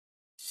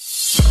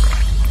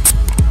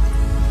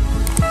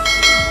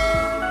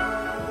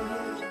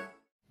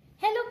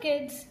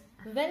kids,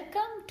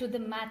 welcome to the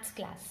maths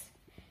class.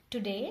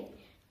 Today,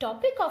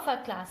 topic of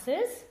our class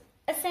is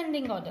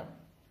ascending order.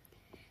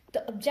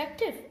 The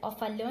objective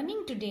of our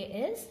learning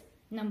today is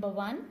number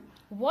 1,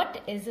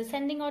 what is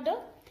ascending order,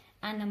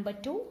 and number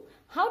 2,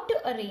 how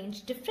to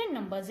arrange different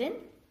numbers in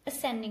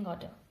ascending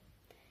order.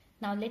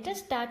 Now let us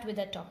start with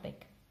the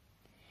topic.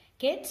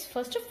 Kids,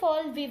 first of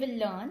all we will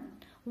learn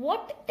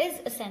what is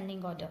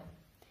ascending order.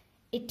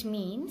 It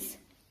means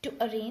to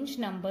arrange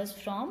numbers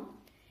from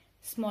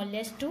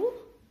smallest to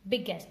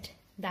biggest.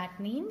 That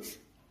means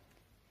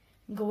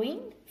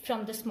going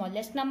from the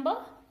smallest number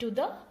to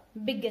the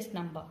biggest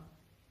number.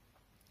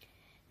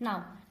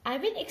 Now I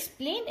will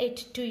explain it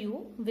to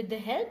you with the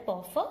help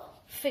of a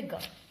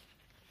figure.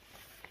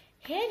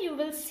 Here you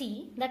will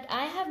see that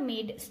I have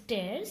made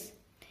stairs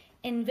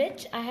in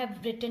which I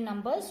have written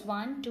numbers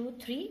 1, 2,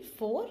 3,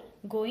 4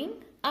 going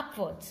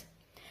upwards.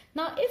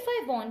 Now if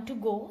I want to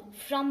go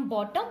from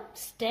bottom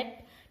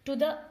step to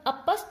the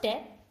upper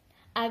step,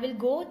 I will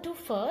go to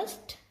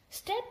first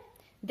step,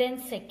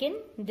 then second,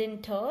 then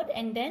third,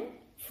 and then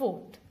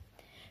fourth.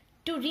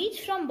 To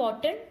reach from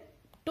bottom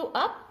to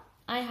up,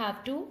 I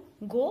have to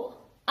go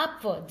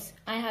upwards.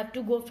 I have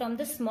to go from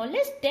the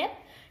smallest step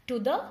to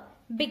the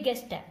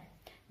biggest step.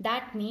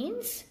 That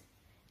means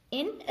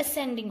in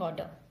ascending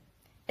order.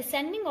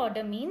 Ascending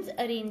order means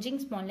arranging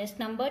smallest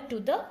number to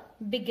the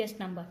biggest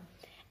number.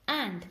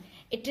 And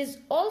it is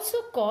also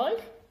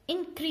called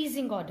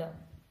increasing order.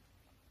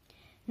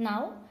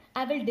 Now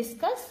I will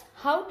discuss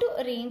how to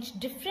arrange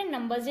different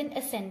numbers in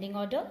ascending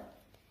order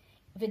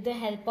with the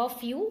help of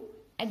few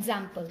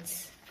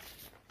examples.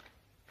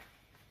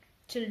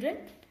 Children,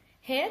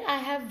 here I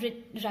have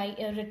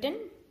written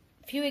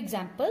few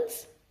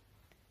examples.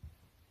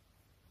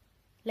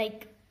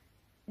 Like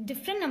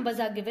different numbers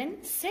are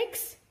given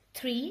 6,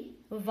 3,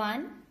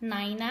 1,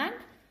 9 and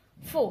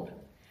 4.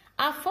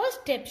 Our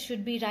first step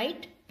should be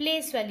write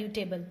place value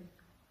table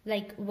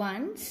like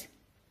ones,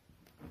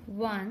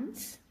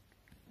 ones,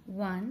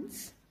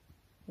 ones,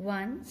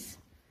 ones,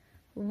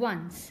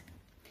 ones.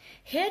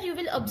 Here you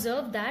will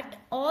observe that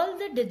all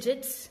the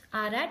digits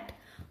are at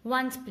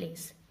ones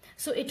place.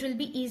 So it will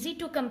be easy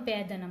to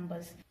compare the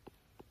numbers.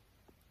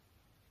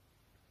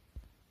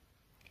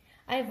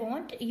 I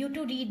want you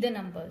to read the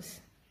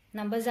numbers.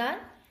 Numbers are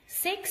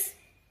 6,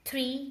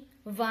 3,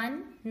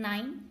 1,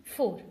 9,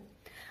 4.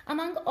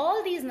 Among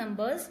all these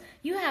numbers,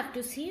 you have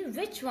to see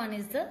which one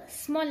is the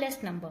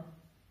smallest number.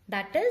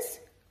 That is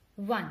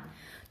 1.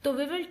 So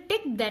we will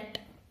tick that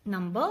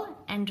number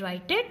and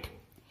write it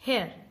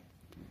here.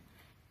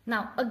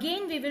 Now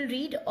again we will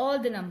read all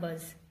the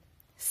numbers.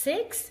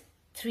 6,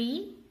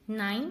 3,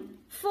 9,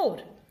 4.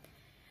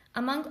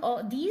 Among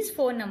all these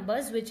 4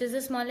 numbers, which is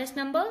the smallest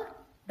number?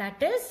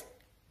 That is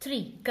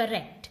 3.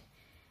 Correct.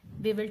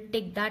 We will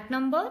take that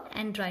number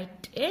and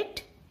write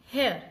it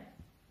here.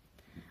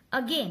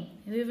 Again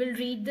we will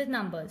read the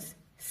numbers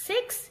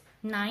 6,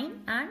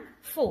 9 and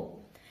 4.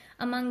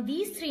 Among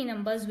these 3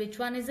 numbers, which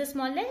one is the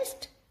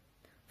smallest?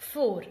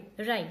 4.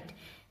 Right.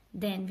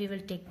 Then we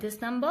will take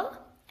this number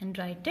and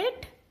write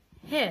it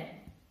here.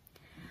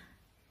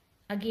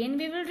 Again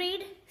we will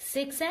read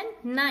 6 and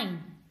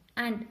 9.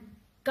 And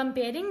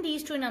comparing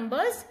these 2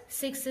 numbers,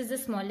 6 is the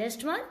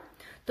smallest one.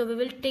 So we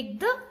will take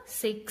the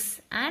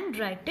 6 and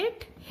write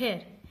it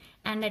here.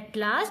 And at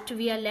last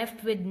we are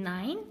left with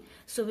 9.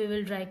 So we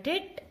will write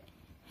it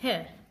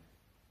here.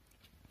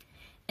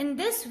 In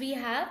this we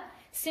have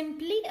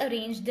simply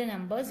arranged the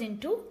numbers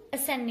into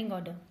ascending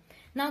order.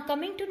 Now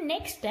coming to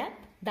next step,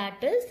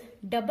 that is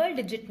double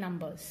digit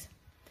numbers.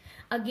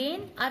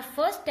 Again our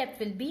first step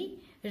will be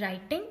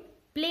writing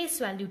place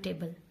value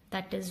table.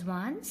 That is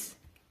ones,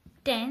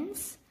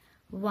 tens,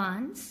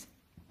 ones,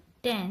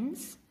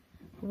 tens,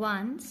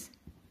 ones,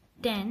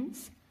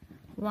 tens,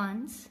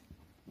 ones,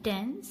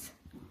 tens,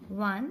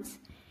 ones,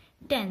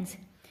 tens.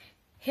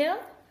 Here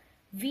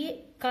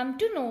we come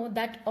to know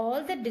that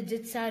all the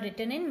digits are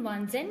written in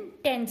ones and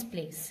tens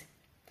place.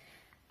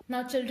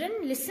 Now children,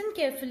 listen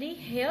carefully.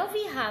 Here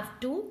we have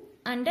to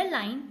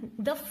underline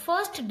the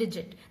first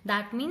digit.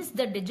 That means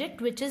the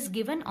digit which is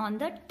given on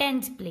the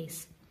tens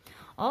place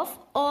of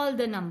all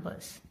the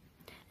numbers.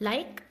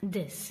 Like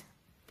this.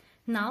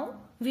 Now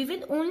we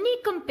will only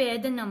compare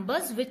the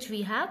numbers which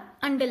we have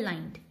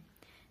underlined.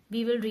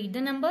 We will read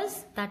the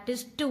numbers, that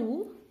is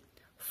 2,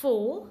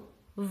 4,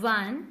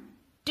 1,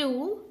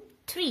 2,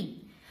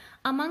 3.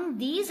 Among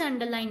these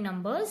underlined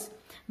numbers,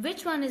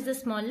 which one is the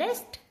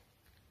smallest?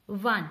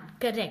 1.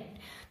 Correct.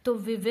 So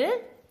we will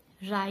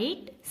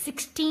write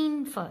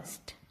 16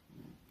 first.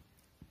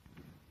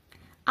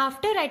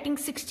 After writing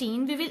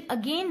 16, we will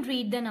again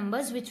read the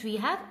numbers which we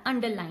have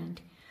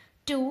underlined.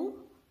 2,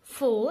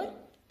 4,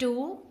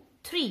 2,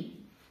 3.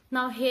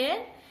 Now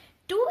here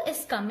 2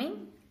 is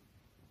coming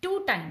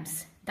 2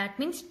 times. That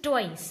means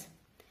twice.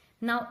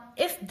 Now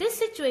if this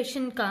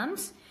situation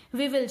comes,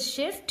 we will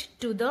shift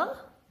to the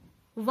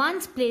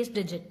ones place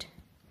digit.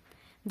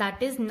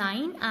 That is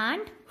 9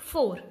 and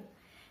 4.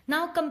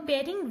 Now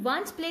comparing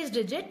ones place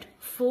digit,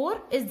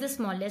 4 is the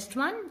smallest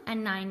one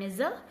and 9 is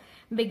the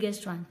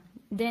biggest one.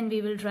 then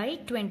we will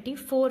write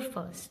 24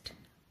 first.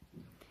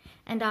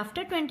 And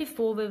after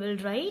 24 we will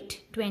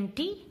write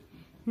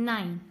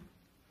 29.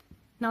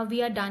 Now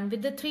we are done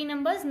with the three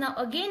numbers. Now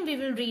again we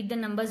will read the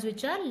numbers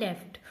which are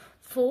left.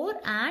 4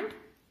 and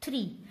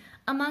 3.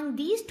 Among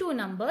these two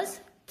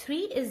numbers, 3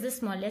 is the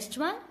smallest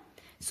one.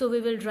 So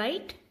we will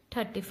write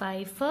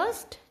 35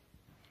 first.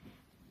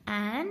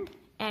 And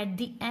at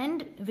the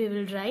end we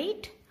will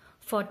write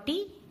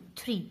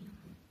 43.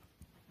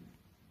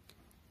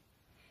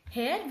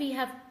 Here we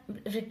have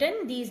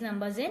written these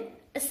numbers in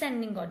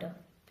ascending order.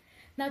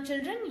 Now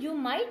children, you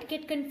might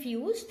get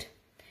confused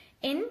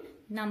in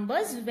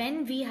numbers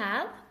when we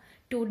have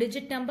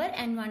 2-digit number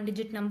and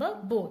 1-digit number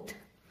both.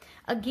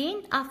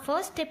 Again, our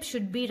first step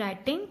should be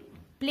writing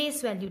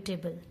place value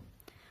table.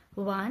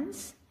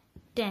 Ones,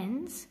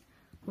 tens,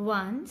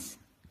 ones,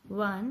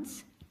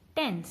 ones,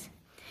 tens.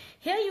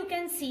 Here you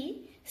can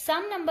see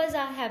some numbers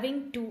are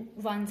having 2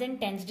 ones and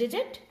tens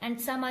digit and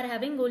some are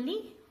having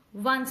only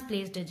ones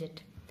place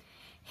digit.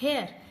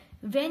 Here,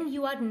 when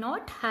you are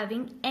not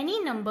having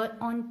any number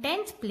on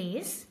tens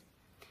place,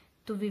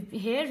 so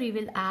here we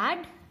will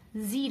add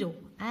 0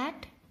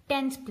 at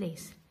tens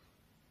place,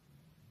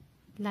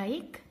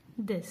 like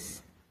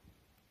this.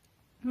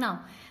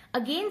 Now,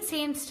 again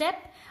same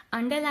step,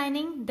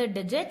 underlining the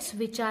digits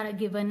which are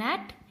given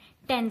at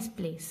tens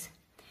place.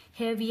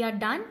 Here we are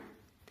done.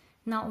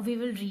 Now we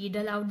will read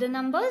aloud the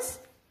numbers.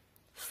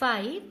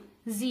 5,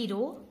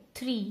 0,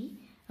 3,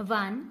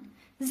 1,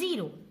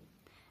 0.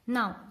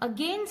 Now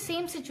again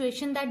same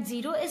situation, that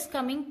 0 is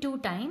coming 2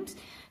 times.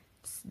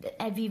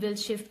 We will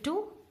shift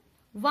to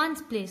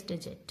ones place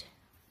digit.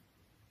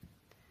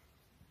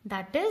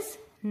 That is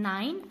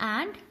 9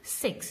 and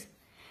 6.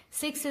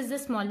 6 is the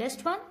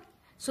smallest one.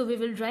 So we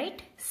will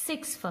write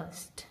 6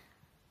 first.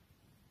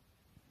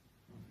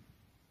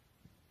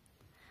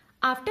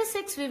 After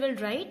 6 we will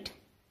write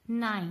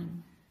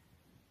 9.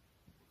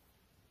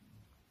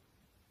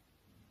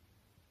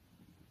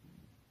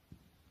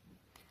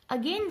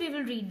 Again we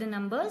will read the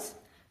numbers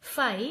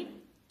 5,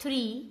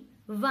 3,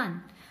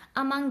 1.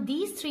 Among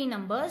these three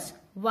numbers,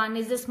 1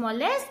 is the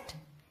smallest?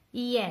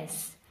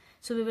 Yes.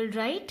 So we will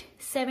write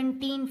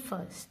 17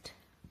 first.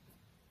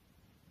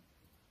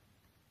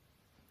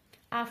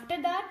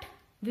 After that,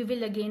 we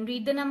will again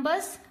read the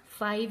numbers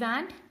 5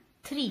 and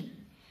 3.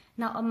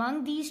 Now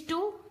among these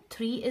two,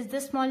 3 is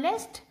the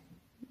smallest.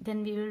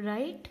 Then we will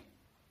write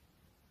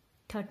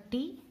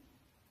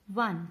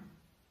 31.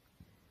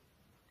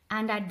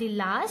 And at the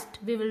last,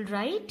 we will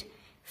write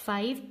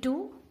 5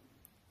 to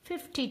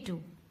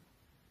 52.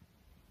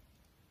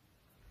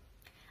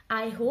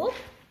 I hope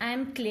I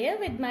am clear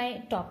with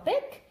my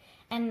topic.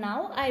 And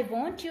now I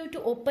want you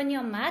to open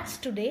your maths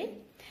today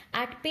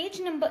at page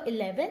number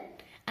 11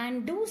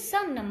 and do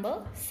sum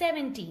number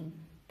 17.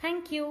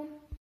 Thank you.